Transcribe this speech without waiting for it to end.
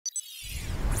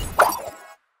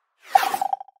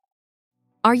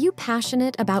Are you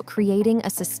passionate about creating a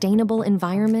sustainable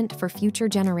environment for future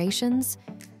generations?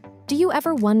 Do you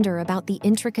ever wonder about the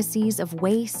intricacies of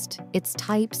waste, its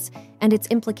types, and its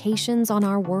implications on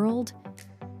our world?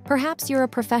 Perhaps you're a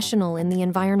professional in the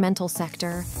environmental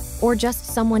sector, or just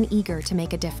someone eager to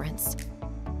make a difference.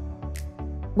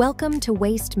 Welcome to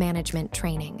Waste Management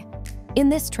Training. In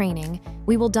this training,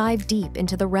 we will dive deep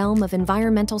into the realm of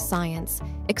environmental science,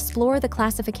 explore the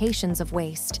classifications of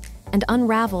waste, and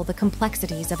unravel the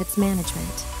complexities of its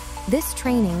management. This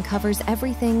training covers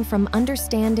everything from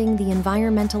understanding the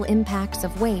environmental impacts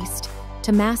of waste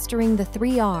to mastering the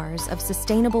 3 R's of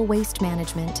sustainable waste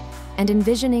management and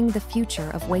envisioning the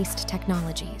future of waste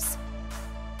technologies.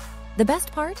 The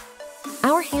best part?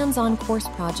 Our hands-on course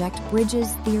project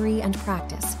bridges theory and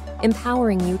practice,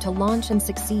 empowering you to launch and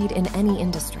succeed in any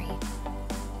industry.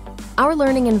 Our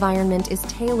learning environment is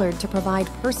tailored to provide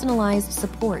personalized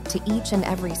support to each and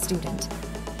every student.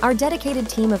 Our dedicated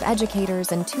team of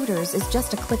educators and tutors is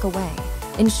just a click away,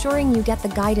 ensuring you get the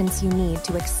guidance you need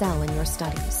to excel in your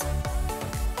studies.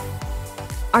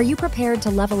 Are you prepared to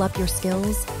level up your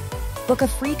skills? Book a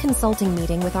free consulting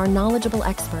meeting with our knowledgeable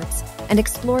experts and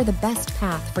explore the best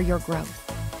path for your growth.